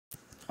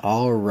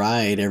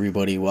Alright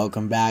everybody,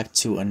 welcome back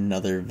to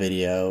another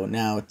video.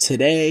 Now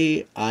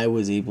today I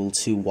was able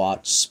to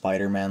watch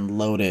Spider-Man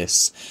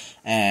LOTUS,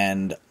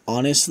 and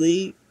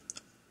honestly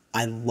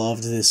I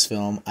loved this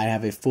film. I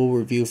have a full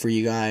review for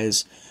you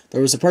guys.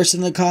 There was a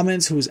person in the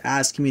comments who was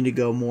asking me to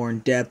go more in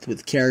depth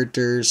with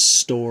characters,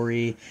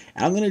 story,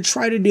 and I'm going to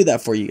try to do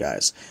that for you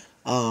guys.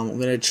 I'm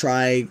going to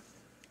try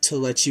to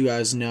let you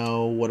guys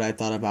know what I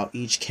thought about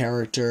each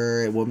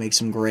character, what makes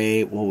them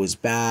great, what was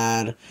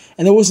bad,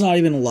 and there was not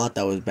even a lot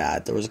that was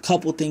bad. There was a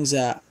couple things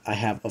that I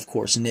have, of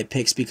course,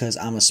 nitpicks because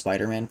I'm a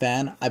Spider-Man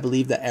fan. I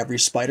believe that every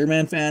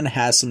Spider-Man fan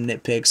has some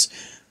nitpicks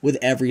with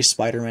every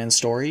Spider-Man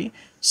story,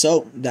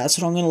 so that's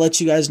what I'm going to let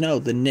you guys know,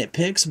 the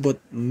nitpicks, but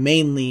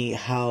mainly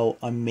how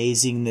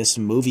amazing this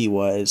movie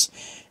was,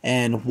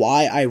 and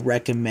why I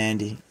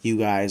recommend you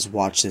guys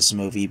watch this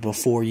movie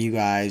before you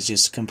guys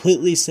just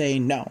completely say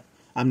no.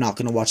 I'm not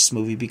going to watch this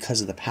movie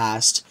because of the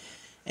past.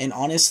 And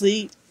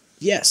honestly,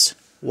 yes,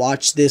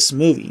 watch this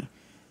movie.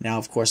 Now,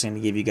 of course, I'm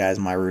going to give you guys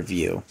my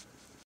review.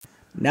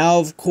 Now,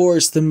 of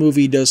course, the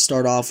movie does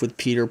start off with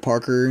Peter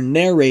Parker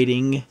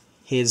narrating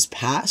his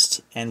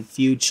past and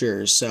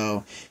future.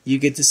 So you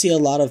get to see a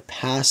lot of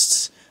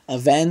past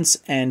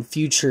events and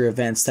future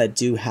events that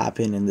do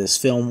happen in this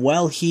film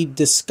while he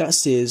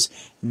discusses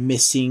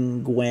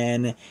missing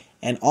Gwen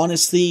and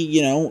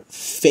honestly,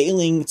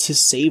 failing to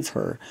save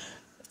her.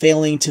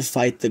 Failing to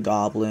fight the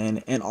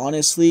Goblin, and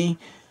honestly,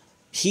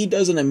 he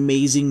does an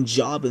amazing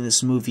job in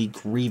this movie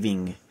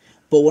grieving.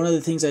 But one of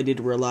the things I did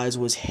realize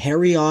was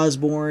Harry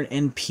Osborn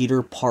and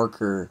Peter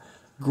Parker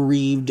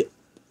grieved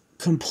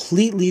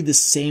completely the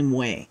same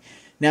way.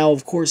 Now,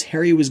 of course,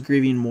 Harry was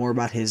grieving more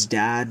about his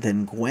dad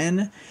than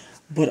Gwen,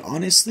 but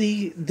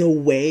honestly, the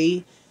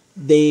way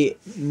they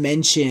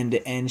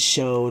mentioned and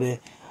showed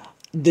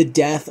the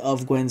death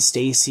of Gwen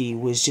Stacy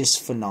was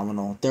just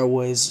phenomenal. There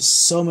was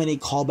so many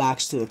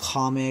callbacks to the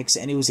comics,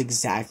 and it was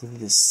exactly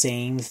the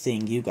same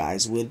thing you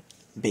guys would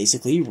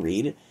basically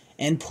read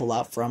and pull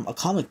out from a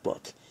comic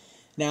book.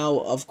 Now,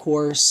 of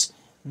course,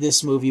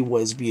 this movie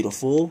was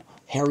beautiful.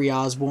 Harry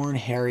Osborn,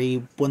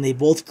 Harry, when they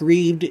both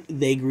grieved,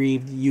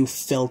 you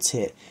felt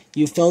it.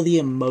 You felt the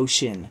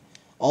emotion.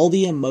 All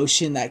the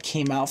emotion that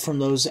came out from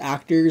those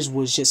actors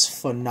was just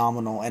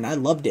phenomenal, and I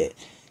loved it.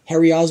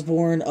 Harry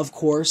Osborn, of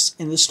course,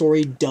 in the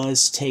story,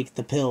 does take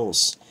the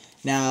pills.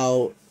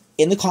 Now,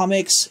 in the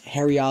comics,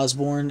 Harry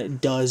Osborn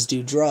does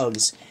do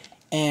drugs.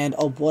 And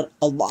a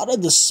lot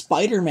of the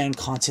Spider-Man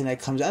content that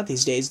comes out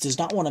these days does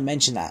not want to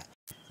mention that.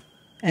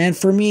 And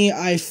for me,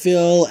 I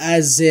feel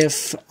as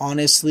if,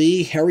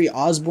 honestly, Harry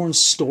Osborn's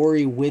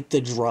story with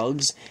the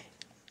drugs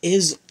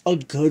is a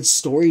good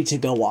story to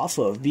go off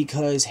of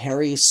because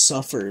Harry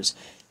suffers.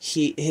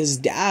 His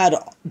dad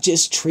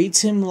just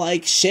treats him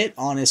like shit,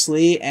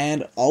 honestly,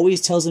 and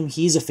always tells him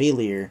he's a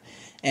failure,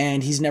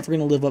 and he's never going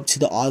to live up to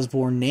the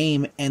Osborn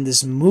name, and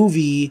this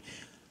movie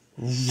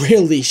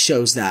really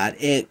shows that.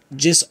 It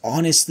just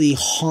honestly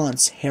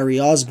haunts Harry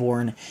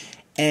Osborn,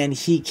 and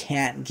he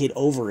can't get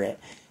over it,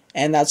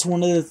 and that's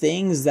one of the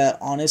things that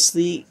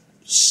honestly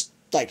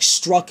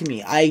struck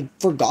me. I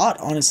forgot,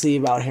 honestly,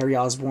 about Harry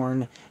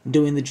Osborn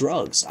doing the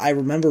drugs. I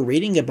remember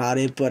reading about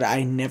it, but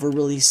I never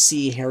really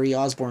see Harry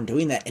Osborn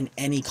doing that in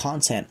any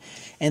content.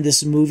 And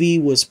this movie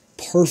was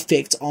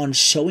perfect on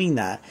showing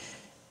that.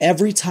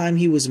 Every time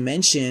he was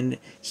mentioned,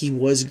 he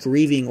was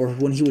grieving, or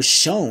when he was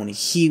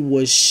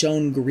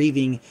shown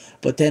grieving,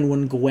 but then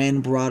when Gwen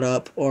brought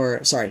up,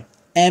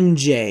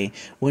 MJ,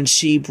 when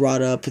she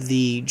brought up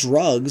the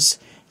drugs,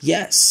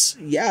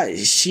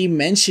 she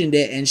mentioned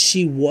it, and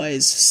she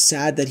was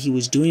sad that he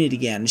was doing it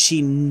again.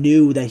 She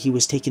knew that he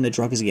was taking the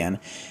drugs again,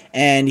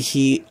 and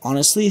he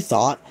honestly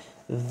thought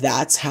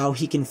that's how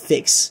he can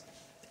fix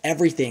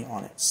everything,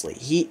 honestly.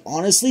 He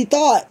honestly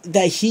thought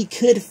that he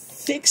could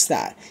fix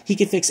that. He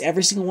could fix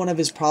every single one of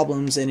his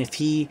problems, and if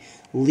he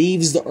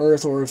leaves the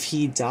earth, or if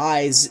he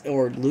dies,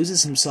 or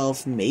loses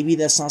himself, maybe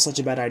that's not such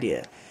a bad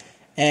idea.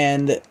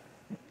 And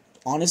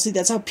honestly,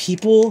 that's how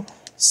people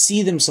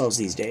see themselves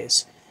these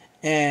days.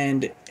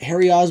 And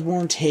Harry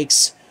Osborn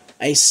takes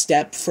a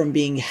step from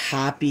being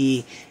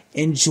happy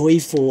and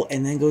joyful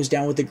and then goes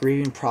down with the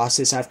grieving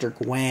process after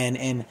Gwen,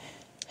 and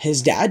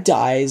his dad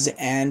dies,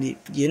 and,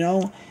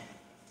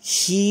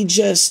 he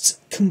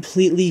just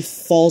completely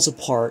falls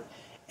apart.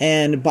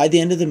 And by the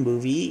end of the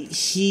movie,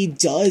 he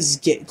does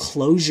get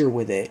closure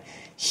with it.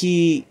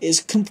 He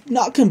is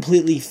not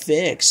completely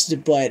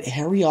fixed, but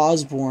Harry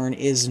Osborn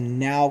is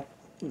now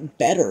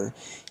better.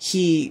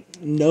 He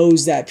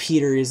knows that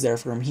Peter is there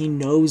for him. He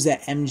knows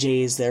that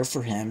MJ is there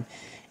for him.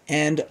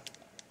 And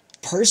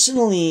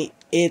personally,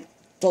 it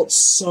felt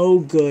so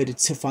good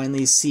to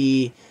finally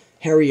see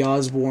Harry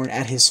Osborn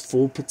at his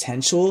full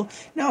potential.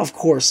 Now, of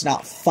course,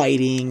 not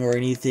fighting or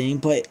anything,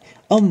 but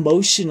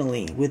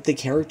emotionally with the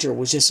character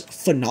was just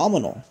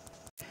phenomenal.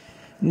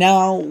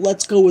 Now,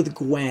 let's go with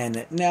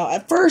Gwen. Now,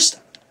 at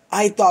first,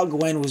 I thought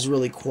Gwen was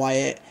really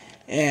quiet,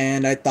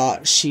 and I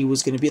thought she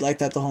was going to be like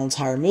that the whole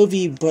entire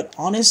movie, but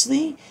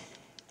honestly,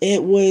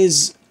 it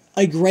was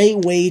a great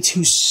way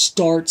to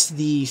start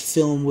the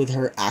film with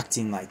her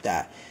acting like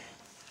that.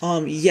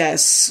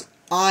 Yes,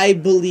 I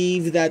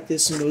believe that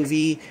this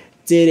movie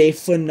did a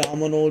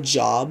phenomenal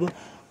job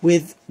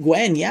with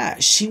Gwen. Yeah,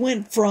 she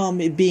went from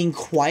it being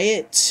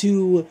quiet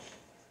to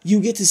you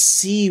get to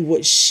see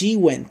what she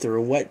went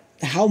through,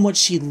 how much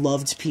she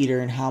loved Peter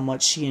and how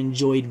much she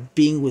enjoyed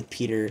being with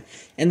Peter.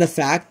 And the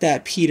fact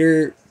that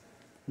Peter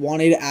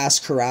wanted to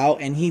ask her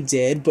out and he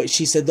did, but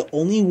she said the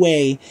only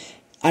way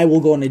I will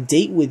go on a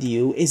date with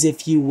you is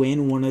if you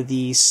win one of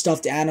the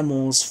stuffed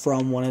animals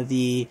from one of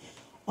the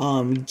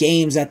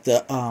games at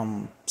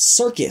the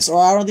circus.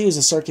 Or I don't think it was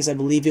a circus, I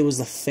believe it was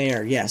the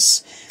fair,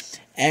 yes.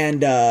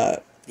 And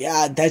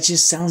yeah, that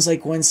just sounds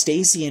like Gwen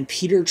Stacy, and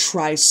Peter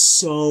tries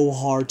so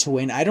hard to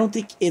win. I don't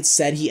think it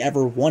said he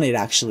ever won it,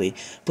 actually,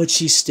 but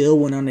she still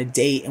went on a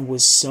date and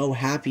was so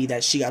happy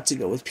that she got to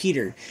go with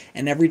Peter.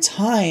 And every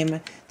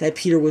time that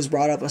Peter was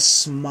brought up, a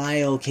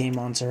smile came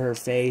onto her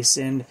face,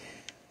 and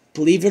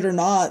believe it or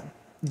not,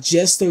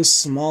 just those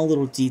small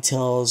little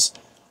details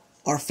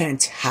are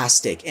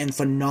fantastic and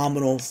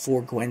phenomenal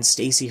for Gwen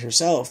Stacy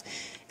herself.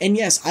 And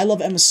yes, I love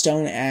Emma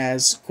Stone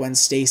as Gwen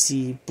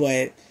Stacy,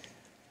 but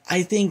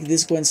I think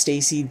this Gwen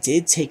Stacy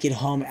did take it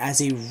home as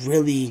a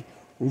really,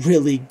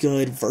 really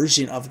good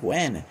version of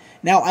Gwen.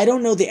 Now, I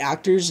don't know the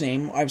actor's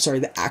name,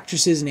 the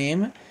actress's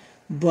name,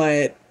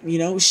 but, you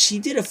know, she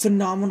did a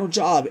phenomenal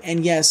job.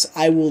 And yes,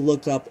 I will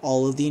look up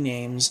all of the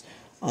names,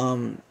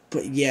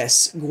 but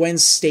yes, Gwen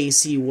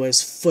Stacy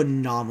was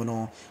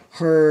phenomenal.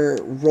 Her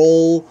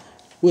role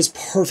was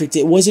perfect.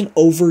 It wasn't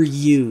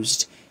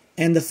overused.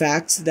 And the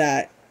fact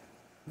that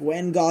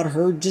Gwen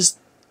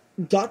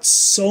got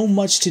so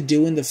much to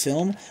do in the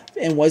film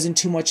and wasn't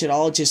too much at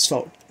all, it just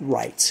felt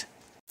right.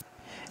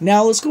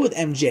 Now let's go with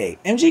MJ.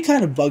 MJ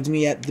kind of bugged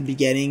me at the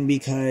beginning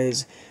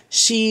because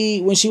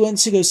when she went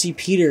to go see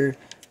Peter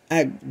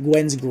at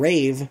Gwen's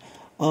grave,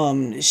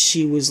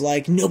 she was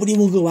like, nobody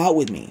will go out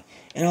with me.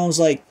 And I was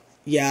like,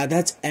 yeah,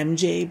 that's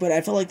MJ, but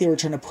I felt like they were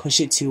trying to push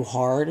it too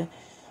hard.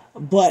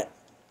 But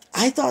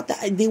I thought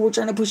that they were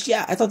trying to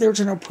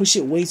push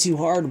it way too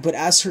hard. But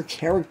as her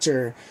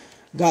character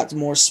got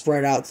more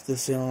spread out to the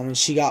film and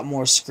she got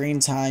more screen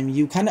time,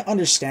 you kind of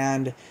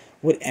understand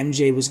what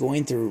MJ was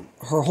going through.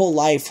 Her whole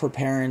life, her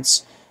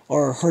parents,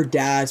 or her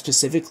dad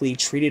specifically,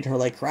 treated her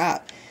like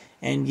crap.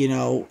 And, you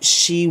know,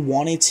 she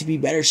wanted to be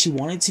better. She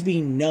wanted to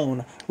be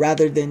known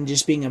rather than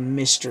just being a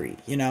mystery,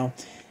 you know.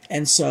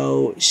 And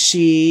so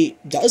she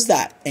does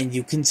that, and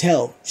you can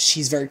tell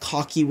she's very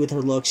cocky with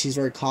her look. She's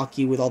very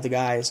cocky with all the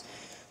guys.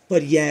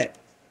 But yet,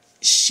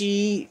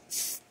 she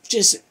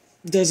just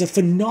does a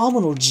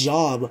phenomenal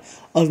job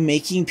of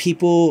making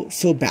people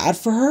feel bad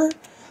for her.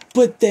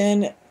 But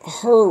then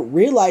her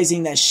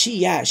realizing that she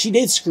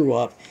did screw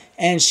up,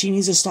 and she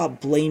needs to stop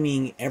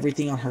blaming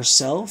everything on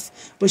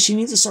herself, but she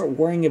needs to start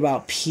worrying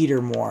about Peter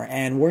more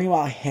and worrying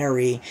about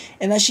Harry,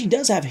 and that she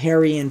does have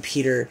Harry and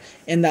Peter,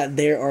 and that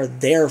they are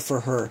there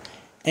for her.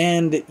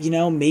 And, you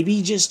know,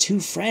 maybe just two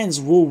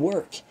friends will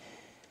work.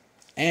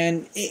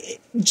 And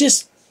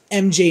just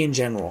MJ in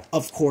general.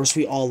 Of course,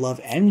 we all love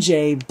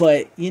MJ,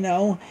 but, you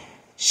know,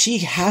 she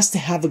has to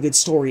have a good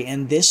story,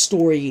 and this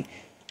story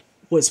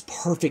was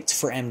perfect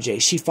for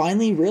MJ. She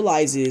finally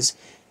realizes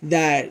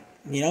that,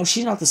 you know,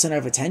 she's not the center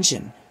of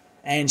attention,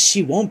 and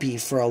she won't be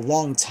for a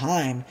long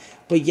time,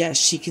 but yes,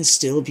 she can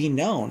still be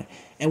known.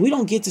 And we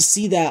don't get to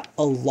see that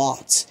a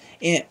lot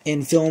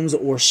in films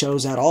or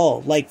shows at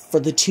all. Like for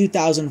the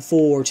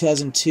 2004,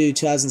 2002,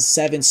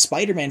 2007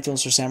 Spider-Man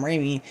films for Sam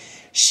Raimi,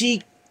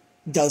 she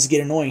does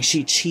get annoying.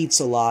 She cheats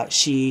a lot.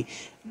 She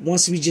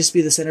wants to just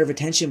be the center of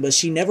attention, but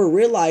she never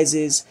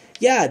realizes,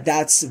 yeah,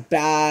 that's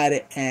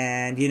bad,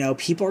 and, you know,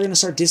 people are going to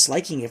start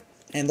disliking it,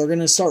 and they're going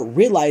to start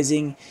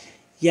realizing,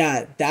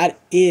 yeah, that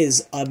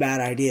is a bad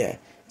idea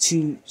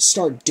to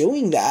start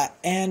doing that.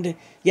 And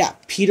yeah,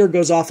 Peter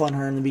goes off on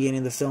her in the beginning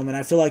of the film, and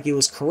I feel like it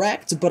was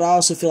correct, but I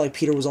also feel like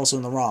Peter was also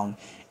in the wrong.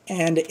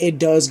 And it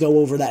does go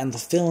over that in the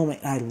film,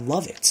 and I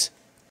love it.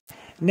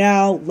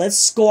 Now,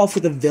 let's go off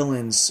with the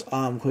villains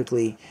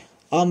quickly.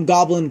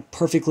 Goblin,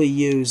 perfectly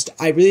used.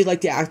 I really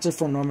like the actor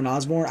from Norman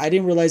Osborn. I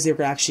didn't realize they were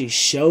going to actually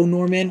show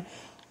Norman.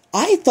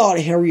 I thought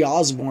Harry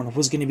Osborn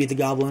was going to be the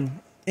Goblin.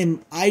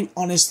 And I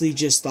honestly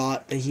just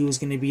thought that he was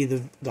going to be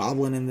the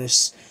Goblin in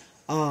this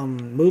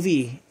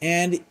movie.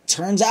 And it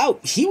turns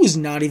out he was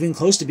not even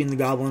close to being the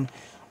Goblin.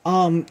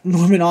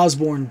 Norman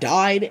Osborn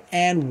died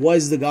and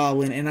was the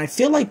Goblin. And I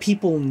feel like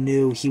people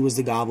knew he was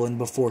the Goblin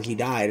before he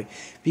died.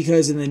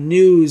 Because in the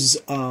news,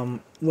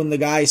 when the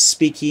guy's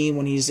speaking,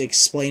 when he's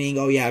explaining,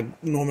 oh yeah,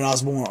 Norman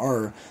Osborn,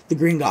 or the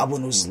Green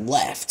Goblin was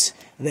left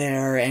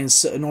there. And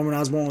so Norman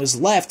Osborn was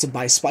left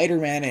by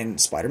Spider-Man, and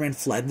Spider-Man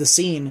fled the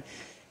scene.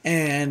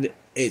 And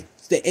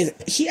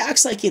he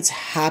acts like it's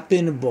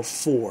happened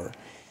before.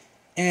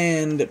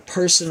 And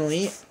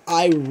personally,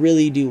 I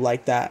really do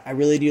like that. I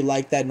really do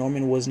like that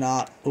Norman was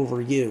not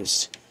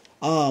overused.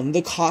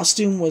 The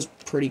costume was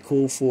pretty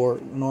cool for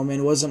Norman.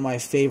 It wasn't my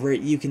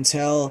favorite. You can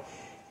tell,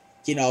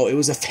 you know, it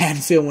was a fan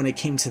film when it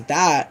came to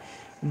that.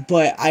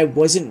 But I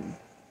wasn't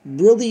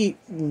really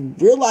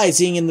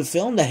realizing in the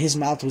film that his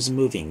mouth was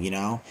moving, you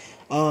know.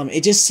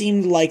 It just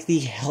seemed like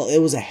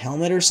it was a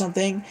helmet or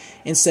something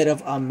instead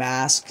of a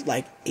mask,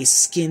 like a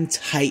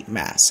skin-tight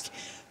mask.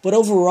 But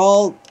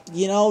overall,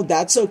 you know,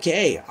 that's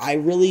okay. I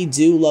really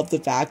do love the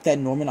fact that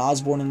Norman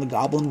Osborn and the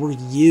Goblin were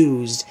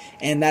used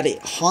and that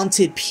it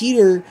haunted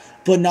Peter,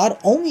 but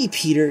not only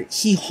Peter,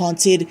 he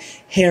haunted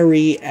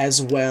Harry as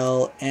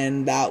well.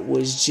 And that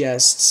was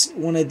just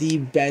one of the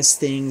best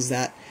things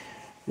that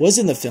was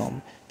in the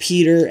film.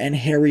 Peter and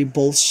Harry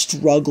both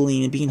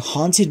struggling and being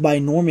haunted by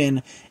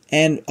Norman.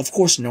 And, of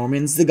course,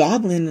 Norman's the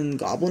Goblin, and the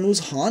Goblin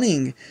was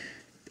haunting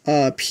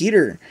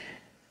Peter.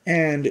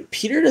 And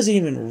Peter doesn't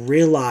even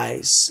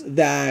realize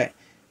that,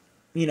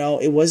 you know,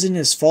 it wasn't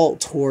his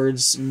fault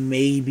towards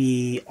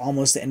maybe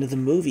almost the end of the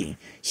movie.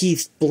 He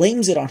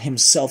blames it on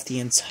himself the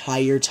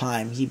entire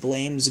time. He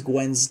blames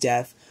Gwen's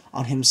death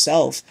on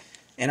himself.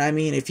 And, I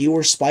mean, if you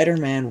were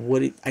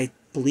Spider-Man, I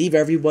believe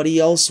everybody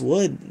else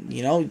would.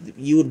 You know,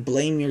 you would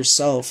blame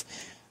yourself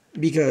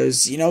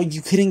because, you know,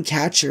 you couldn't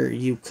catch her.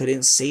 You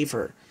couldn't save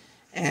her.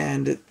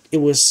 And it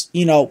was,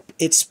 you know,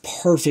 it's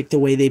perfect the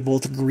way they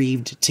both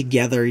grieved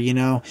together, you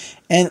know.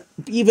 And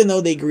even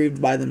though they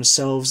grieved by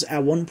themselves,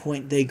 at one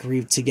point they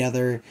grieved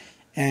together.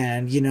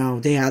 And, you know,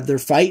 they had their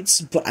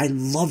fights, but I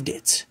loved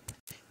it.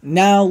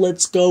 Now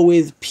let's go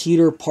with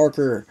Peter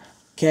Parker.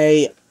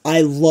 Okay,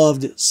 I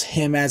loved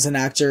him as an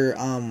actor.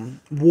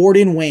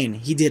 Warden Wayne,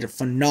 he did a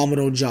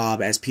phenomenal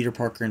job as Peter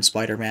Parker in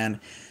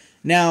Spider-Man.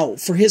 Now,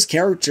 for his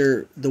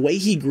character, the way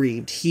he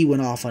grieved, he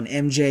went off on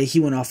MJ, he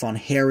went off on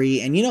Harry,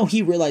 and, you know,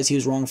 he realized he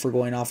was wrong for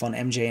going off on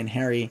MJ and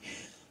Harry,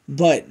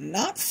 but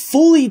not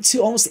fully to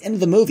almost the end of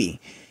the movie.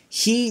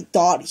 He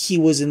thought he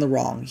was in the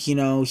wrong, you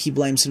know, he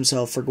blames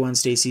himself for Gwen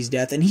Stacy's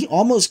death, and he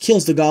almost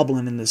kills the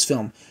Goblin in this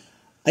film.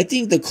 I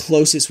think the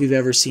closest we've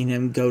ever seen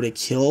him go to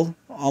kill,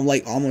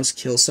 like almost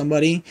kill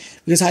somebody,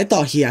 because I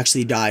thought he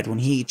actually died when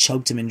he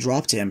choked him and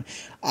dropped him.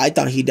 I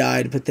thought he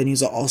died, but then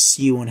he's like, I'll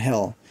see you in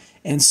hell.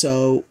 And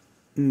so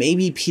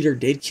maybe Peter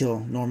did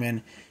kill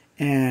Norman,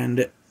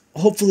 and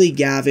hopefully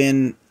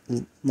Gavin,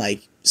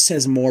 like,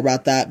 says more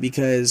about that,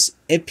 because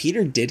if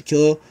Peter did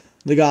kill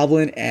the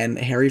Goblin and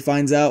Harry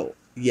finds out,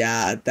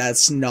 yeah,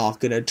 that's not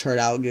gonna turn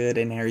out good,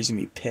 and Harry's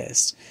gonna be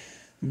pissed.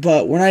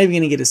 But we're not even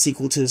gonna get a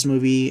sequel to this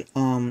movie.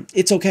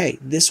 It's okay.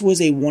 This was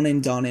a one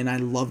and done, and I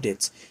loved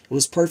it. It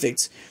was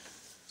perfect.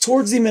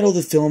 Towards the middle of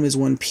the film is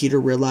when Peter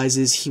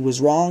realizes he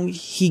was wrong.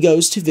 He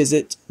goes to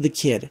visit the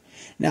kid.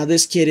 Now,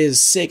 this kid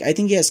is sick. I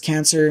think he has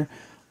cancer,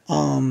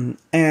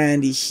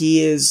 and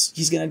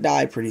he's gonna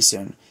die pretty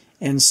soon.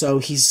 And so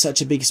he's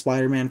such a big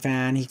Spider-Man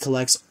fan. He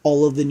collects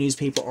all of the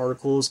newspaper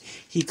articles.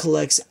 He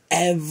collects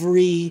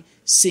every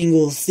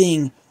single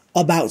thing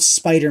about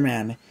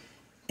Spider-Man.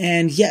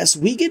 And yes,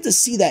 we get to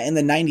see that in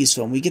the 90s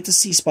film. We get to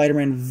see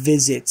Spider-Man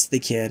visit the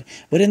kid.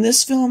 But in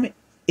this film,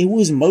 it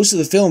was most of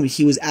the film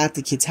he was at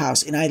the kid's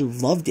house, and I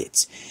loved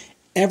it.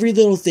 Every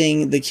little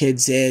thing the kid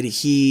did,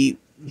 he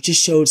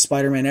just showed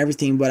Spider-Man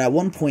everything, but at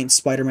one point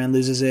Spider-Man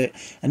loses it,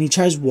 and he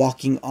tries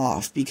walking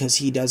off because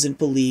he doesn't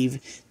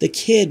believe the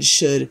kid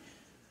should,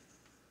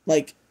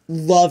 like,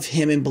 love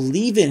him and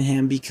believe in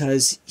him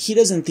because he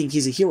doesn't think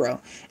he's a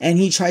hero. And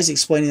he tries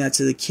explaining that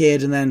to the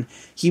kid, and then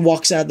he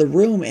walks out of the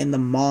room, and the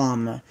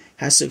mom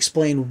has to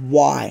explain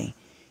why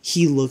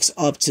he looks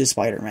up to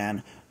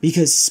Spider-Man.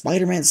 Because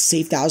Spider-Man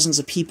saved thousands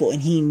of people,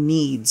 and he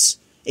needs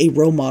a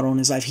role model in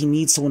his life. He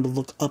needs someone to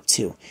look up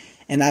to.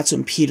 And that's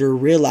when Peter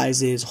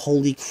realizes,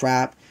 holy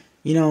crap,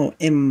 you know,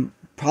 it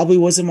probably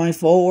wasn't my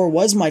fault, or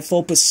was my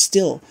fault, but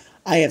still,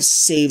 I have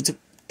saved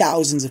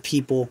thousands of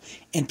people,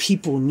 and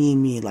people need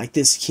me like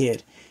this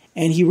kid.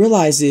 And he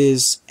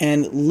realizes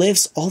and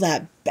lifts all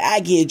that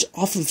baggage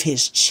off of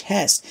his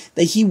chest,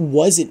 that he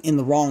wasn't in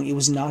the wrong. It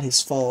was not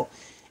his fault.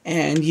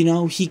 And, you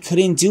know, he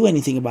couldn't do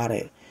anything about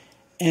it.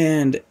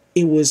 And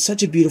it was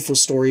such a beautiful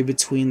story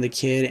between the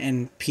kid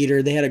and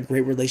Peter. They had a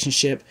great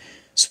relationship.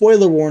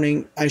 Spoiler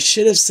warning, I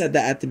should have said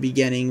that at the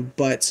beginning,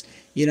 but,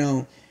 you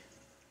know,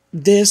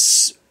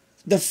 the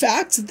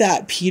fact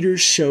that Peter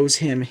shows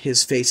him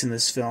his face in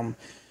this film,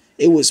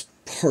 it was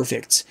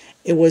perfect.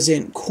 It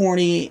wasn't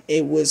corny.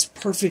 It was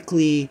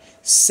perfectly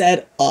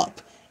set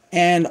up.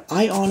 And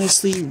I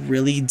honestly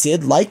really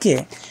did like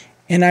it.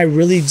 And I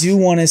really do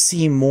want to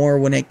see more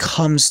when it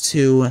comes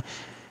to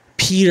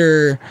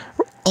Peter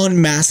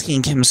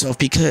unmasking himself,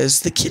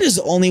 because the kid is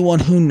the only one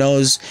who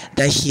knows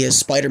that he is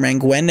Spider-Man.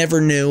 Gwen never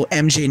knew,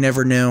 MJ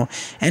never knew,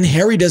 and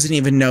Harry doesn't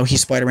even know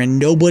he's Spider-Man.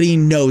 Nobody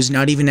knows,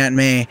 not even Aunt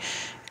May.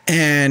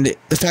 And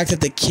the fact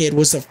that the kid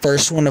was the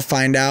first one to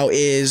find out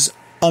is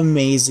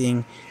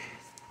amazing.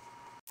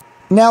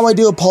 Now, I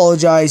do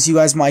apologize. You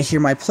guys might hear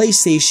my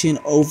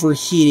PlayStation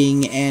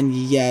overheating, and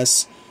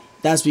yes,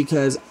 that's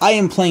because I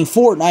am playing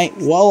Fortnite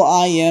while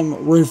I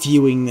am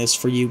reviewing this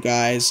for you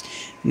guys.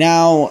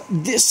 Now,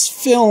 this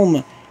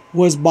film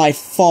was by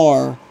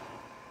far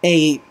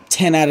a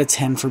 10 out of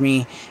 10 for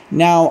me.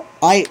 Now,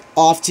 I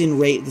often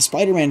rate the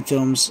Spider-Man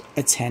films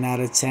a 10 out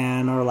of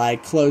 10, or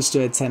like close to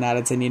a 10 out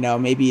of 10, you know,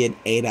 maybe an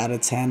 8 out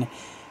of 10.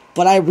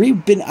 But I've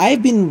been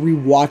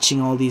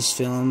rewatching all these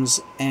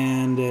films,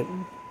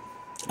 and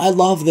I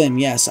love them.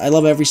 Yes, I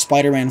love every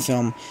Spider-Man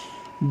film.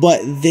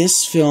 But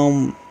this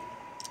film,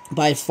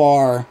 by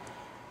far,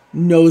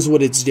 knows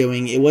what it's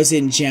doing. It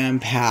wasn't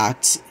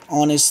jam-packed.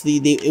 Honestly,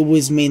 it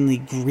was mainly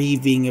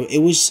grieving.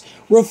 It was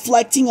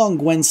reflecting on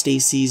Gwen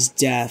Stacy's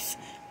death,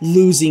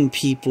 losing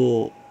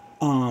people,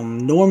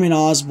 Norman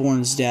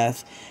Osborn's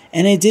death,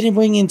 and it didn't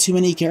bring in too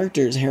many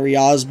characters. Harry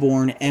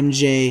Osborn,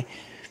 MJ,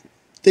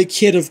 the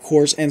kid, of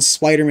course, and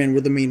Spider-Man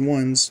were the main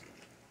ones.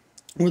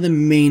 Were the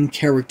main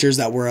characters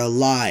that were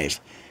alive.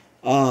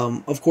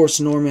 Of course,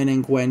 Norman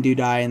and Gwen do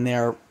die, and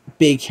they're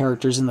big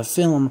characters in the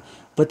film,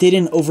 but they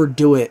didn't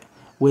overdo it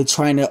with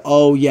trying to,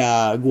 oh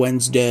yeah,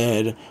 Gwen's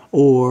dead,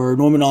 or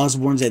Norman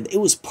Osborn's dead. It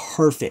was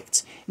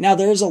perfect. Now,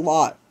 there's a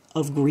lot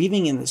of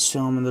grieving in this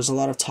film, and there's a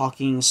lot of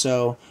talking,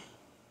 so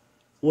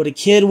would a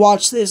kid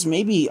watch this?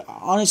 Maybe.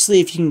 Honestly,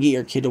 if you can get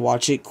your kid to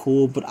watch it,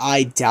 cool, but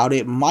I doubt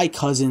it. My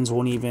cousins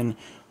won't even,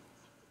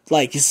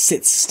 like,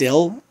 sit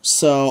still,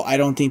 so I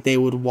don't think they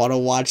would want to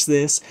watch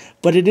this,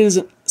 but it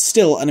is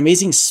still an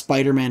amazing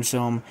Spider-Man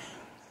film.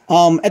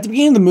 At the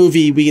beginning of the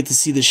movie, we get to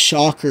see the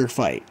Shocker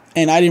fight,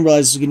 and I didn't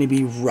realize it was going to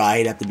be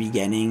right at the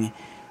beginning,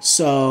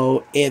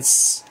 so it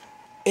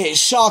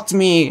shocked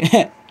me,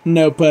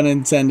 no pun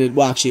intended.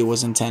 Well, actually, it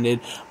was intended,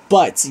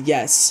 but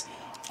yes,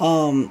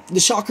 the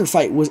Shocker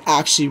fight was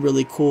actually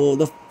really cool.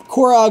 The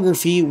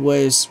choreography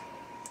was,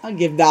 I'll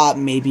give that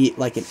maybe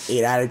like an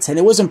 8 out of 10.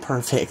 It wasn't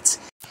perfect.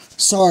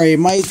 Sorry,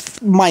 my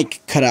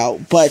mic cut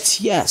out, but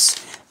yes,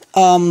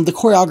 the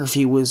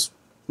choreography was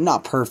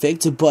not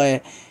perfect,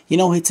 but, you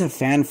know, it's a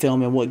fan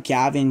film, and what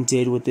Gavin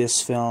did with this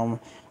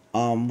film,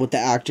 what the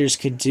actors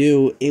could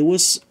do, it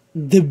was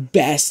the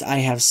best I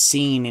have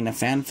seen in a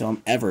fan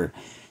film ever.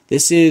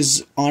 This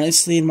is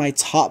honestly in my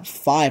top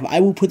 5. I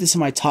will put this in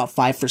my top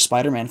 5 for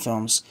Spider-Man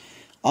films.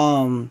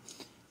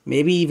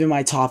 Maybe even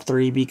my top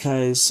 3,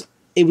 because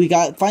we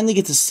finally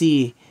get to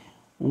see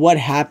what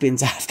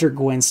happens after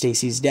Gwen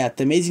Stacy's death.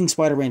 The Amazing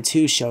Spider-Man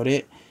 2 showed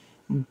it,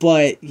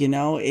 but, you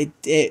know,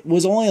 it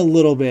was only a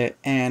little bit,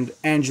 and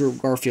Andrew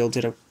Garfield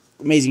did an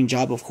amazing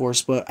job, of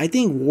course, but I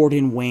think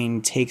Warden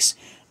Wayne takes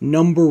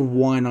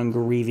 #1 on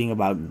grieving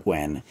about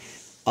Gwen.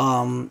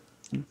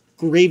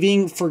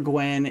 Grieving for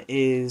Gwen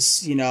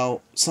is, you know,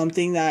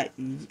 something that,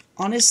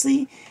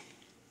 honestly,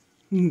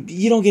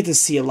 you don't get to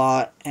see a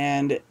lot,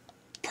 and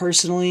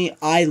personally,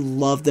 I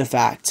love the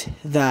fact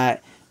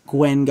that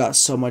Gwen got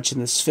so much in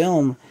this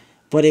film,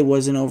 but it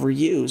wasn't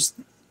overused.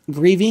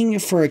 Grieving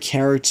for a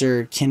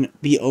character can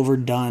be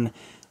overdone,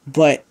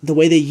 but the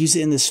way they use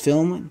it in this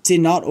film did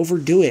not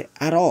overdo it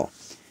at all.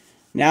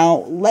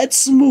 Now,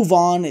 let's move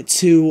on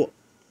to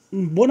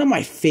one of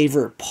my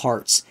favorite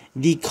parts,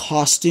 the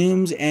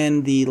costumes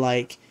and the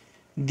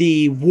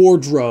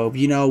wardrobe,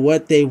 you know,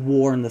 what they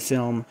wore in the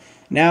film.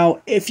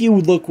 Now, if you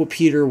look at what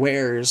Peter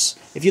wears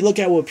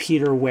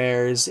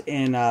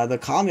in the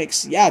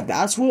comics, yeah,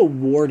 that's what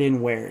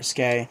Warden wears,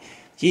 okay?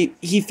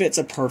 He fits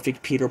a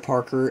perfect Peter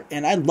Parker,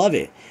 and I love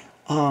it.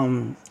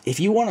 If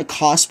you want to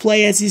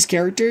cosplay as these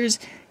characters,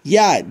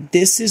 yeah,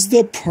 this is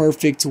the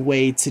perfect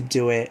way to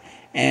do it.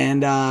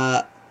 And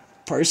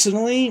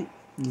personally,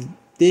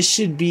 this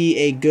should be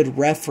a good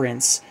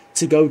reference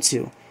to go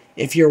to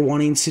if you're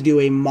wanting to do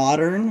a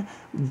modern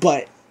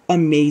but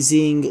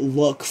amazing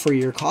look for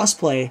your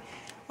cosplay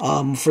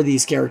for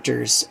these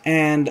characters.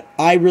 And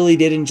I really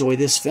did enjoy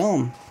this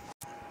film.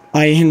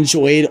 I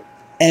enjoyed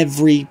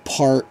every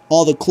part.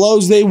 All the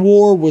clothes they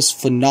wore was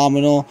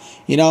phenomenal.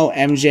 You know,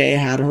 MJ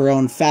had her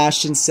own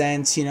fashion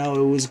sense. You know,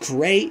 it was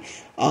great.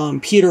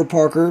 Peter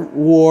Parker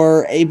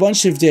wore a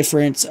bunch of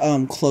different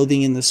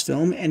clothing in this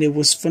film, and it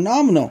was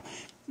phenomenal,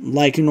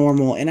 like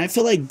normal. And I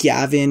feel like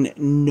Gavin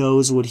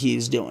knows what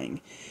he's doing.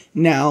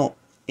 Now,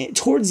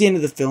 towards the end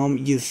of the film,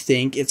 you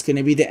think it's going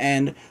to be the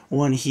end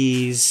when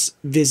he's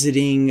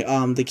visiting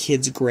the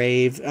kid's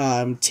grave,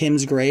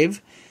 Tim's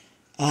grave,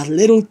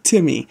 little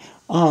Timmy.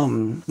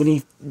 When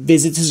he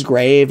visits his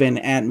grave, and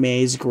Aunt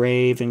May's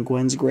grave, and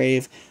Gwen's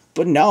grave.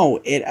 But no,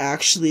 it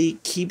actually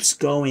keeps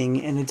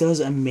going, and it does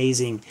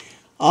amazing.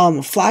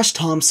 Flash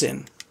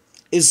Thompson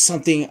is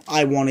something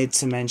I wanted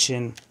to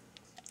mention.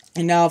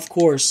 And now, of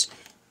course,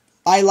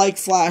 I like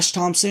Flash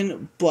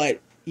Thompson, but,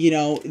 you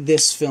know,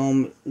 this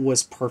film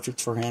was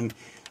perfect for him.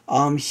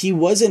 He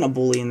wasn't a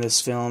bully in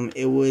this film.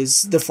 It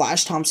was the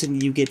Flash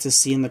Thompson you get to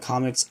see in the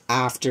comics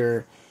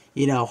after,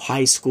 you know,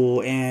 high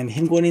school, and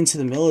him going into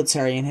the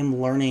military, and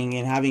him learning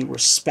and having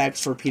respect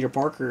for Peter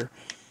Parker.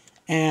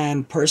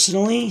 And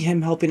personally,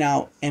 him helping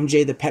out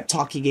MJ, the pep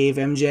talk he gave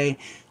MJ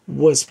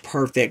was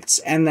perfect.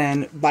 And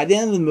then by the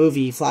end of the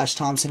movie, Flash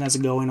Thompson has a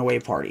going away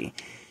party,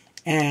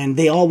 and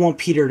they all want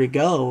Peter to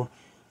go,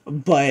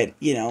 but,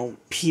 you know,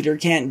 Peter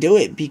can't do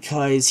it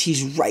because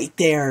he's right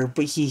there,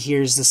 but he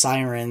hears the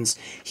sirens,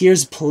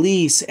 hears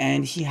police,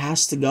 and he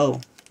has to go,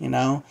 you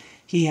know?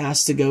 He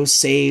has to go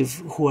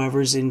save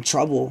whoever's in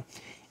trouble.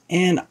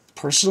 And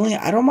personally,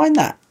 I don't mind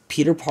that.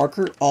 Peter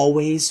Parker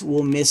always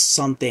will miss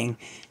something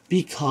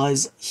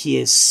because he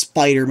is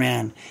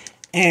Spider-Man.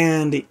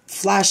 And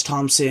Flash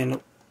Thompson,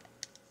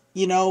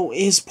 you know,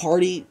 his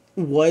party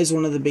was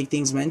one of the big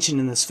things mentioned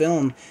in this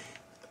film.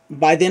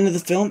 By the end of the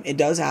film, it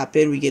does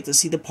happen. We get to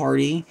see the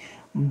party.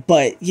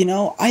 But, you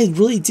know, I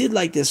really did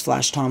like this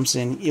Flash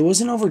Thompson. It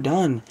wasn't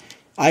overdone.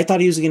 I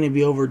thought he was going to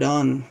be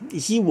overdone.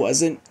 He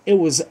wasn't. It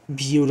was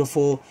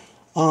beautiful.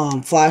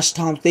 Flash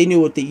Thompson, they knew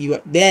what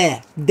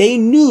they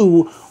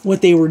knew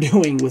what they were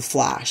doing with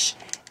Flash.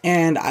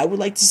 And I would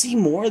like to see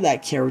more of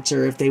that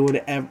character if they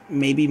would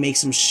maybe make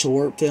some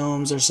short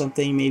films or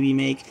something. Maybe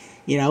make,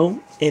 you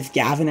know, if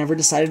Gavin ever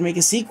decided to make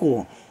a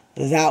sequel.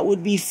 That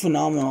would be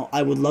phenomenal.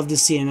 I would love to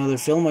see another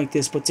film like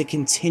this, but to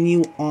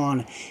continue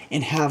on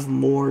and have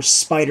more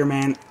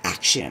Spider-Man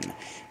action.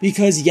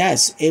 Because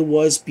yes, it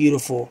was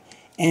beautiful.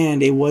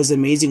 And it was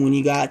amazing when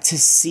you got to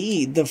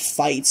see the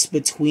fights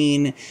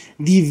between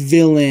the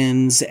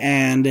villains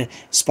and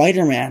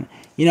Spider-Man.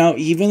 You know,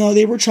 even though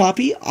they were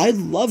choppy, I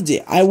loved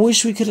it. I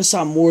wish we could have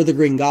saw more of the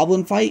Green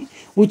Goblin fight,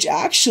 which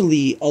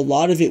actually, a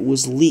lot of it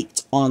was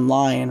leaked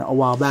online a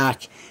while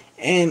back.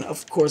 And,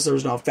 of course, there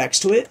was no effects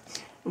to it.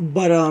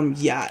 But,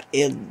 yeah,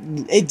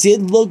 it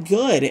did look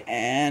good.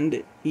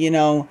 And, you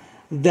know,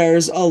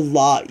 there's a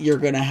lot you're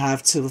going to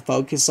have to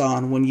focus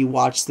on when you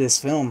watch this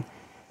film.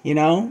 You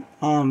know,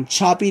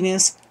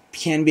 choppiness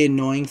can be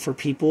annoying for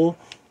people.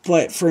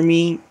 But for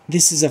me,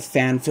 this is a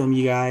fan film,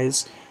 you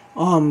guys.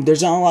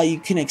 There's not a lot you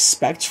can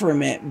expect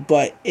from it,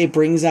 but it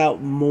brings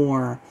out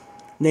more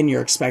than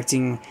you're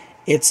expecting.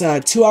 It's a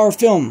 2-hour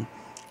film.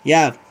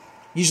 Yeah,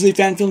 usually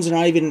fan films are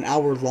not even an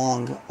hour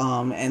long.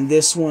 And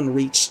this one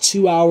reached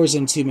 2 hours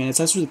and 2 minutes.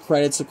 That's with the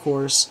credits, of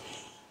course.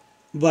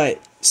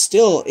 But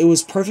still, it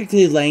was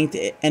perfectly length.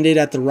 It ended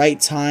at the right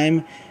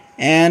time.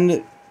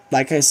 And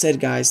like I said,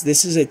 guys,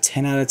 this is a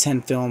 10 out of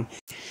 10 film.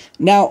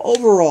 Now,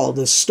 overall,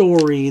 the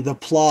story, the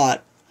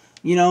plot,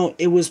 you know,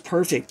 it was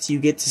perfect. You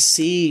get to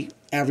see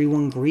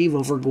everyone grieve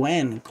over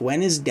Gwen.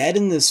 Gwen is dead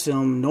in this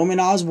film. Norman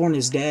Osborn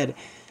is dead.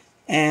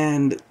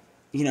 And,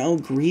 you know,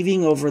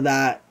 grieving over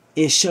that,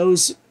 it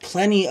shows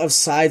plenty of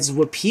sides of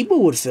what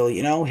people would feel,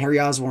 you know. Harry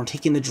Osborn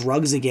taking the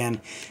drugs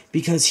again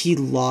because he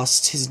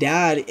lost his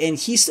dad. And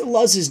he still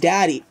loves his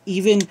dad,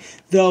 even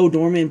though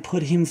Norman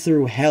put him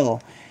through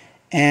hell.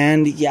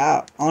 And,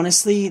 yeah,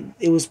 honestly,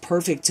 it was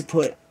perfect to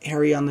put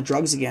Harry on the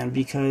drugs again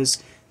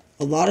because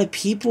a lot of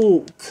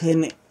people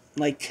couldn't,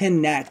 like,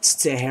 connect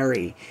to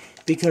Harry.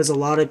 Because a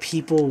lot of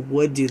people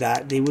would do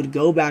that. They would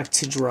go back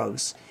to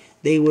drugs.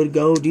 They would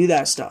go do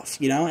that stuff,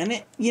 you know?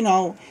 And, you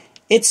know,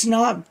 it's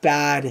not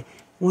bad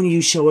when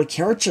you show a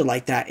character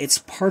like that.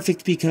 It's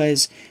perfect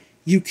because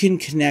you can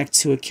connect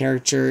to a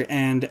character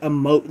and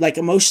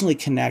emotionally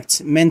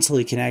connect,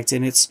 mentally connect,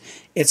 and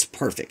it's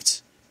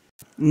perfect.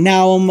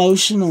 Now,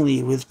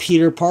 emotionally, with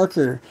Peter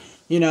Parker,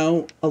 you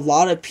know, a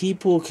lot of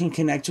people can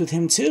connect with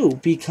him too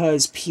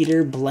because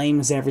Peter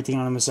blames everything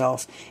on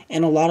himself.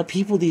 And a lot of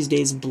people these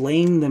days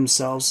blame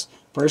themselves.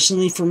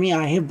 Personally, for me,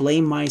 I have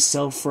blamed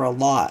myself for a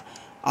lot.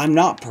 I'm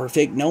not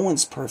perfect. No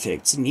one's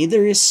perfect.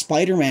 Neither is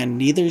Spider-Man.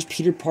 Neither is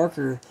Peter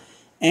Parker.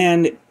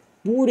 And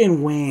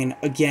Warden Wayne,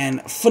 again,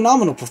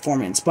 phenomenal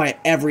performance by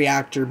every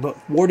actor. But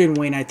Warden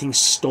Wayne, I think,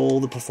 stole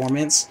the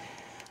performance.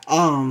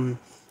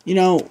 You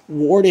know,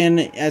 Warden,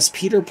 as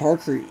Peter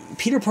Parker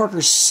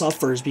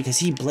suffers because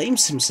he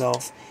blames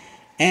himself.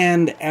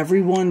 And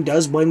everyone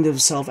does blame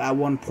themselves at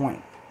one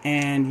point.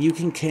 And you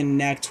can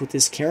connect with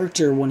this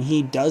character when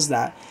he does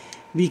that.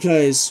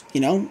 Because, you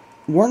know,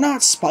 we're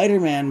not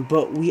Spider-Man,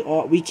 but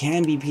we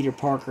can be Peter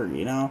Parker,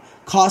 you know.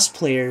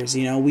 Cosplayers,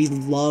 you know, we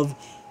love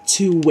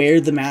to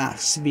wear the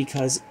masks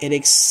because it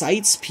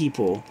excites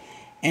people.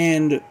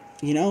 And,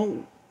 you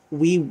know,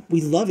 we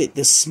love it.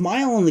 The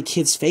smile on the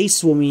kid's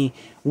face when we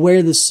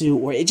wear the suit,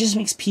 or it just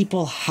makes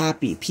people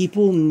happy.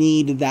 People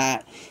need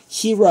that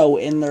hero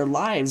in their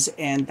lives,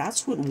 and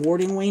that's what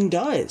Warden Wayne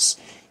does.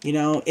 You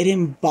know, it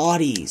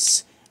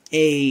embodies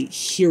a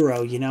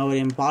hero, you know, it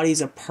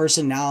embodies a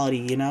personality,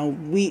 you know.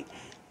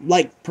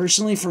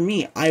 Personally for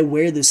me, I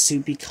wear this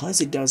suit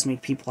because it does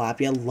make people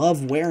happy. I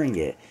love wearing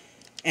it.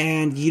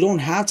 And you don't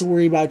have to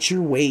worry about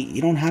your weight.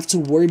 You don't have to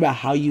worry about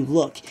how you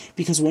look.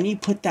 Because when you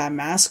put that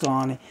mask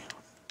on,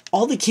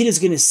 all the kid is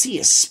going to see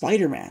is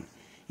Spider-Man.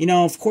 You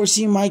know, of course,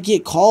 you might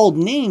get called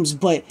names,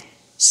 but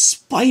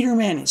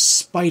Spider-Man is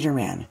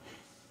Spider-Man.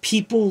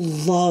 People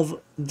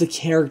love the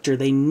character.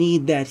 They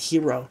need that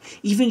hero.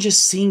 Even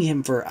just seeing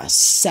him for a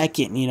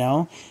second, you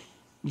know,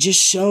 just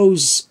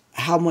shows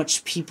how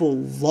much people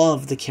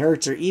love the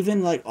character.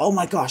 Even like, oh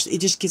my gosh, it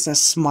just gets a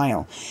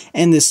smile.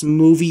 And this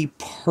movie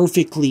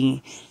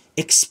perfectly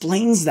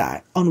explains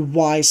that on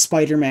why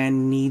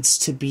Spider-Man needs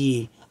to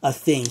be a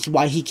thing,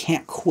 why he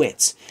can't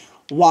quit.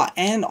 Why,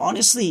 and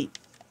honestly,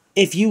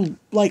 if you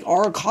like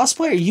are a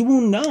cosplayer, you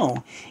will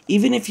know.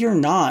 Even if you're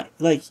not,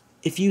 like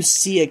if you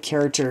see a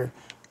character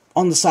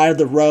on the side of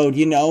the road,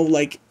 you know,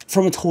 like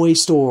from a toy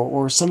store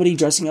or somebody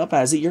dressing up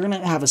as it, you're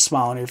gonna have a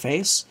smile on your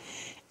face.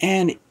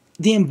 And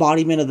the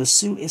embodiment of the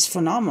suit is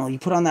phenomenal. You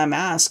put on that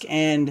mask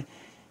and,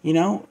 you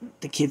know,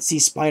 the kids see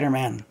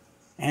Spider-Man.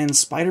 And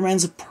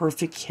Spider-Man's a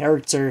perfect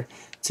character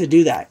to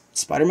do that.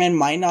 Spider-Man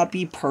might not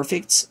be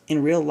perfect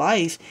in real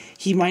life.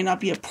 He might not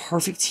be a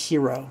perfect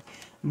hero.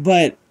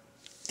 But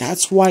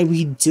that's why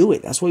we do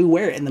it. That's why we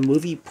wear it. And the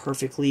movie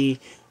perfectly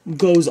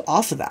goes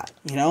off of that.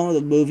 You know,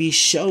 the movie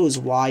shows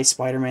why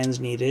Spider-Man's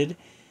needed,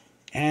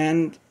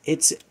 and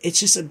it's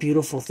just a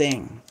beautiful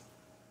thing.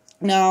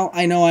 Now,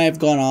 I know I have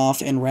gone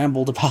off and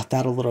rambled about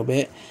that a little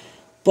bit,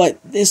 but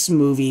this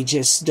movie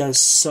just does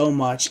so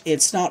much.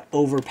 It's not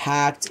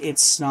overpacked,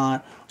 it's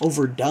not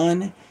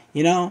overdone,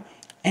 you know?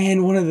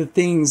 And one of the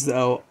things,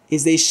 though,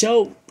 is they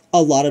show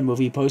a lot of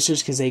movie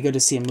posters because they go to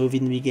see a movie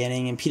in the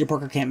beginning and Peter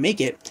Parker can't make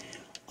it.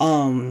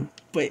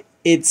 But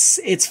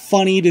it's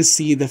funny to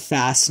see the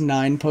Fast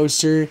 9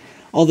 poster,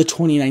 all the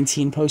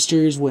 2019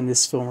 posters when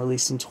this film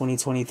released in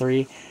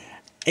 2023.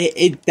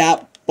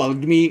 That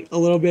bugged me a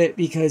little bit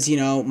because, you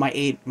know, my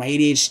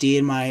ADHD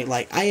and my,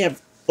 like, I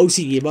have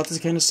OCD about this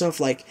kind of stuff.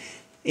 Like,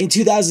 in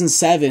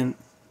 2007,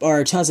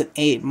 or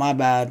 2008, my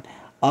bad,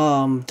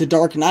 The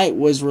Dark Knight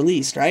was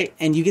released, right?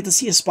 And you get to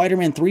see a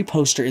Spider-Man 3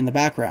 poster in the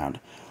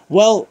background.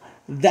 Well,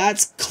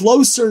 that's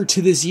closer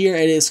to this year.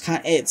 It's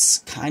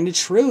kind of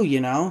true, you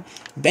know?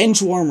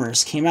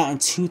 Benchwarmers came out in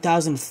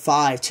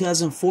 2005.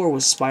 2004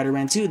 was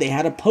Spider-Man 2. They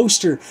had a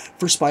poster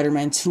for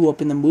Spider-Man 2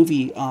 up in the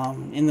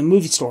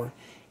movie store,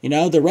 you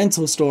know, the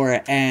rental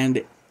store,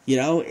 and, you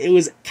know, it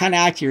was kind of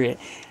accurate.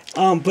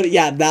 But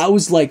yeah, that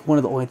was like one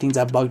of the only things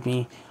that bugged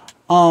me.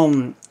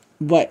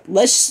 But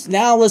let's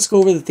go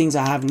over the things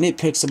I have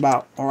nitpicks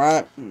about.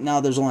 Alright, now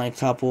there's only a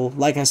couple.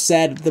 Like I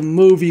said, the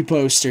movie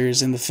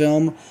posters in the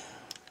film.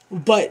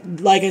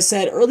 But like I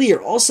said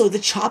earlier, also the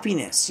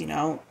choppiness, you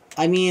know.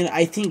 I mean,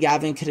 I think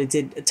Gavin could have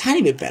did a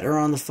tiny bit better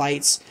on the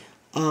fights.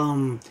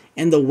 And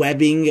the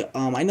webbing.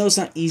 I know it's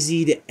not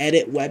easy to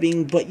edit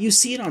webbing, but you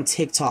see it on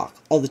TikTok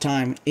all the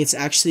time. It's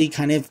actually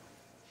kind of,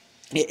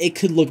 it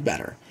could look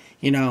better,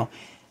 you know.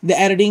 The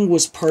editing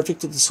was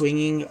perfect with the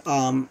swinging.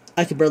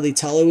 I could barely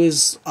tell it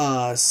was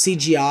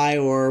CGI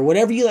or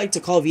whatever you like to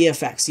call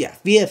VFX. Yeah,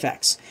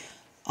 VFX.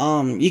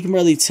 You can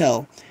barely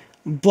tell,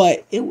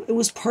 but it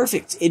was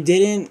perfect. It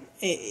didn't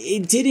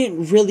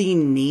really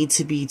need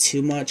to be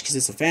too much because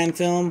it's a fan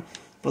film.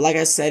 But like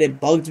I said, it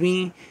bugged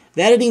me.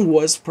 The editing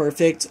was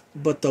perfect,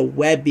 but the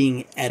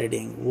webbing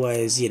editing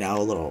was, you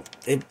know,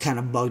 it kind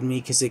of bugged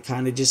me because it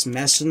kind of just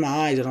messed with my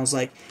eyes. And I was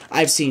like,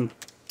 I've seen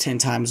 10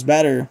 times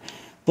better.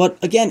 But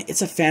again,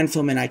 it's a fan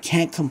film and I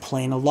can't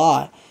complain a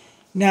lot.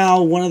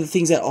 Now, one of the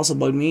things that also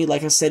bugged me,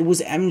 like I said, was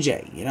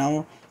MJ, you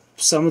know.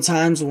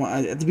 Sometimes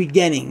at the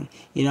beginning,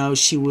 you know,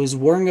 she was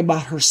worrying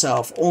about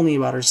herself, only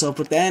about herself.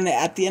 But then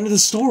at the end of the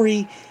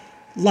story,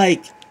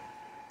 like,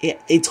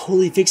 it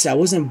totally fixed it. I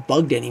wasn't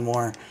bugged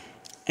anymore.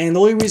 And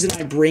the only reason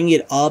I bring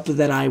it up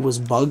that I was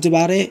bugged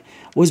about it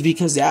was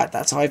because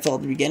that's how I felt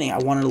at the beginning. I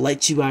wanted to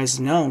let you guys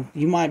know.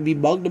 You might be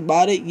bugged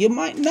about it. You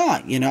might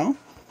not, you know.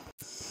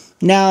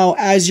 Now,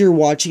 as you're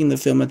watching the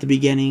film at the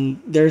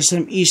beginning, there's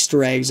some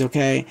Easter eggs,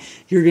 okay?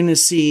 You're going to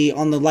see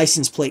on the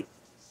license plate.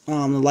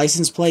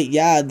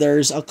 Yeah,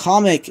 there's a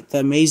comic, The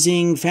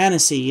Amazing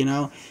Fantasy, you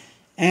know?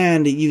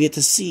 And you get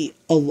to see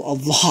a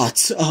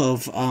lot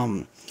of,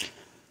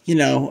 you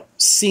know,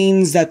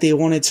 scenes that they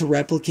wanted to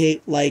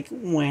replicate, like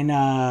when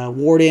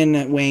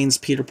Warden Wayne's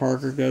Peter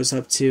Parker goes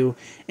up to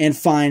and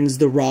finds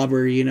the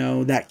robber, you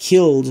know, that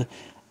killed,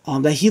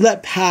 that he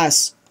let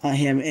pass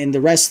him in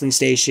the wrestling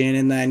station,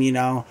 and then, you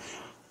know,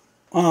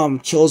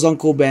 kills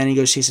Uncle Ben and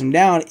goes chase him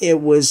down. It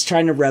was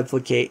trying to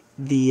replicate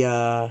the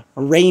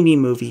Raimi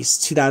movies,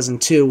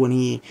 2002, when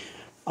he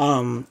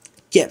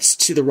gets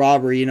to the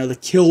robber, you know, the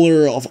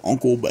killer of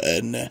Uncle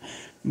Ben.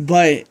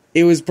 But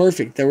it was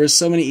perfect. There were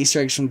so many Easter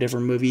eggs from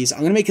different movies. I'm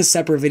going to make a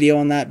separate video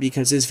on that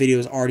because this video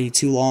is already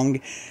too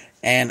long,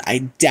 and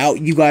I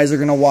doubt you guys are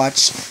going to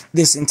watch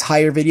this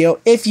entire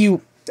video. If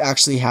you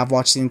actually have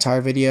watched the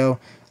entire video,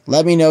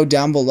 let me know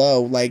down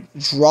below. Like,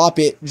 drop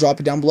it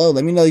down below.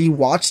 Let me know you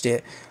watched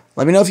it.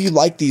 Let me know if you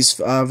like these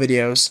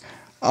videos.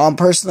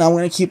 Personally, I'm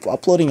going to keep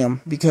uploading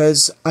them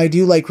because I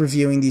do like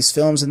reviewing these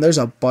films, and there's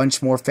a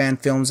bunch more fan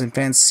films and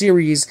fan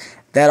series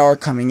that are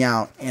coming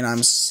out, and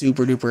I'm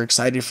super duper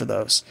excited for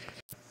those.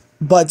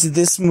 But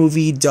this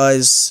movie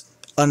does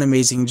an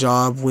amazing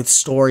job with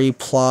story,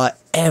 plot,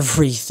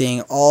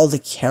 everything, all the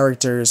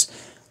characters.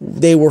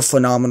 They were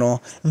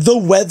phenomenal. The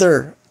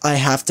weather, I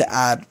have to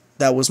add,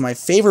 that was my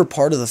favorite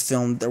part of the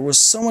film. There was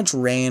so much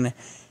rain.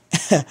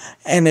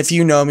 And if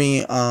you know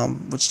me,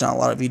 which not a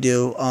lot of you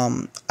do,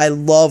 I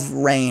love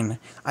rain.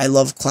 I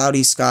love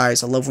cloudy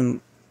skies. I love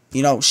when,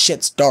 you know,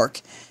 shit's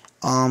dark.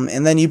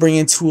 And then you bring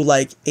into,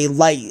 like, a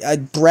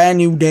brand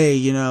new day,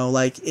 you know,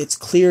 like, it's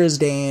clear as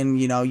day and,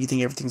 you know, you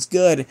think everything's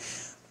good.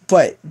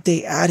 But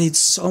they added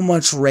so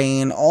much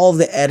rain. All of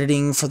the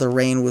editing for the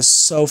rain was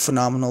so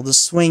phenomenal. The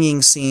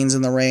swinging scenes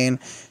in the rain,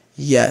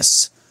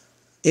 yes.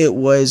 It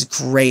was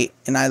great,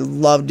 and I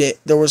loved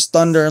it. There was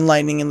thunder and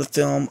lightning in the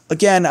film.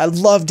 Again, I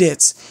loved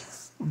it.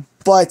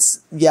 But,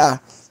 yeah,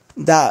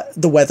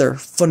 the weather,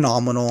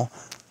 phenomenal.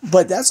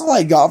 But that's all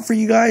I got for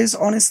you guys,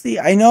 honestly.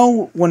 I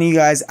know one of you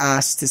guys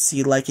asked to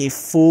see, like, a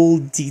full,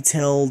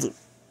 detailed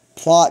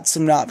plot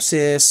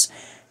synopsis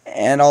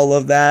and all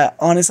of that.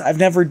 Honestly, I've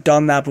never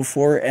done that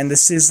before, and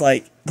this is,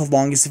 like, the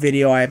longest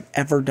video I've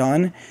ever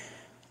done.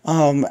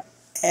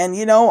 And,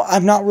 you know,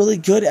 I'm not really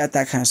good at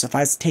that kind of stuff.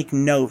 I take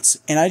notes.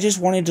 And I just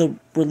wanted to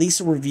release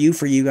a review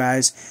for you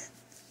guys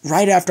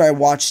right after I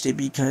watched it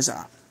because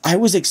I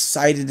was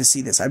excited to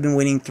see this. I've been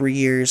waiting 3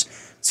 years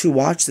to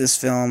watch this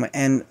film.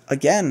 And,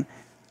 again,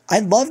 I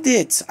loved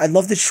it. I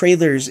loved the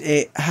trailers.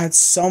 It had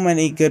so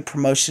many good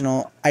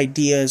promotional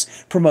ideas,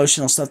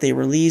 promotional stuff they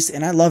released.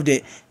 And I loved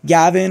it.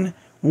 Gavin,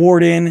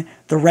 Warden,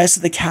 the rest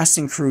of the cast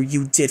and crew,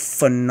 you did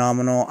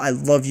phenomenal. I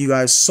love you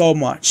guys so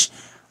much.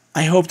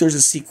 I hope there's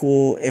a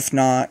sequel. If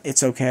not,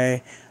 it's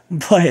okay.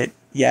 But,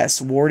 yes,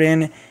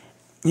 Warden,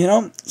 you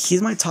know,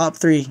 he's my top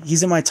 3.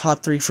 He's in my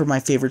top 3 for my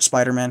favorite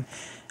Spider-Man.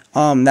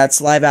 That's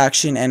live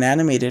action and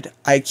animated.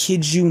 I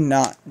kid you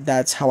not.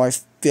 That's how I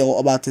feel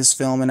about this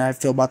film and I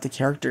feel about the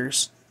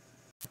characters.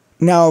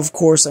 Now, of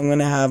course, I'm going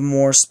to have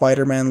more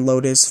Spider-Man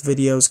Lotus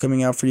videos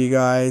coming out for you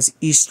guys.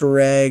 Easter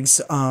eggs,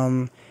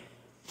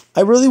 I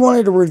really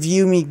wanted to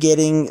review me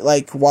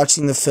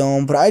watching the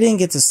film, but I didn't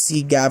get to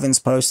see Gavin's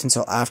post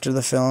until after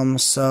the film,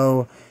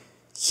 so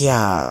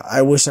yeah,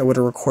 I wish I would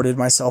have recorded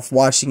myself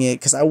watching it,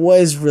 because I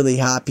was really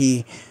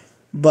happy,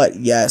 but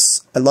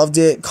yes, I loved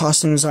it.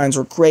 Costume designs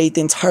were great.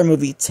 The entire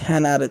movie,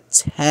 10 out of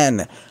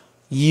 10.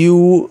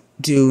 You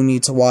do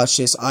need to watch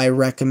this. I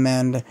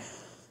recommend.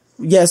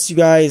 Yes, you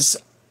guys,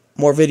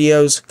 more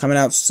videos coming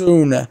out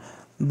soon,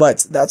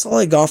 but that's all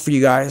I got for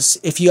you guys.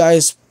 If you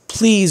guys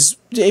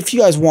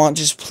want,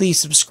 just please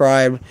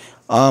subscribe.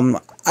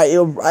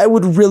 It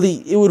would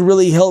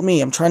really help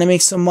me. I'm trying to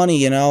make some money,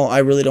 you know. I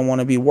really don't want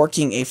to be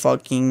working a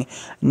fucking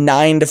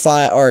 9 to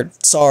 5, or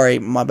sorry,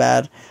 my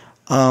bad.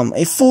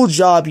 A full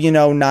job, you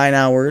know, 9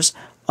 hours.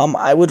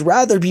 I would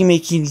rather be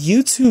making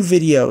YouTube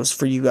videos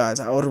for you guys.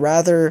 I would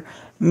rather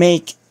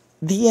make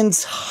the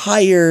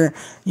entire,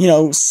 you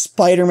know,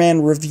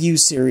 Spider-Man review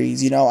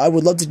series, you know. I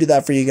would love to do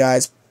that for you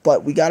guys,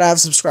 but we gotta have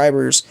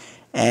subscribers.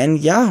 And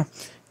yeah,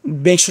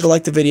 make sure to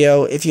like the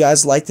video. If you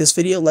guys like this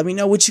video, let me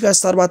know what you guys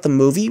thought about the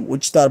movie,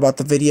 what you thought about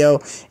the video,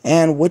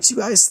 and what you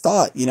guys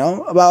thought, you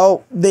know,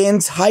 about the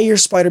entire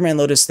Spider-Man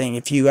Lotus thing.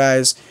 If you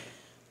guys,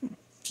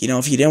 you know,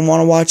 if you didn't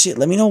want to watch it,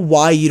 let me know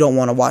why you don't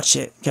want to watch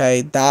it, okay?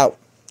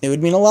 It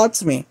would mean a lot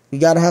to me. We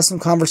gotta have some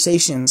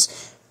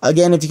conversations.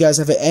 Again, if you guys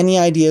have any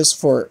ideas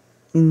for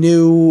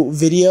new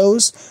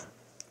videos,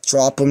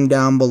 drop them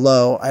down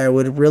below. I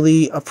would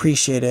really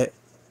appreciate it.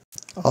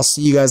 I'll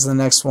see you guys in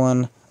the next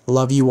one.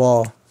 Love you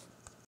all.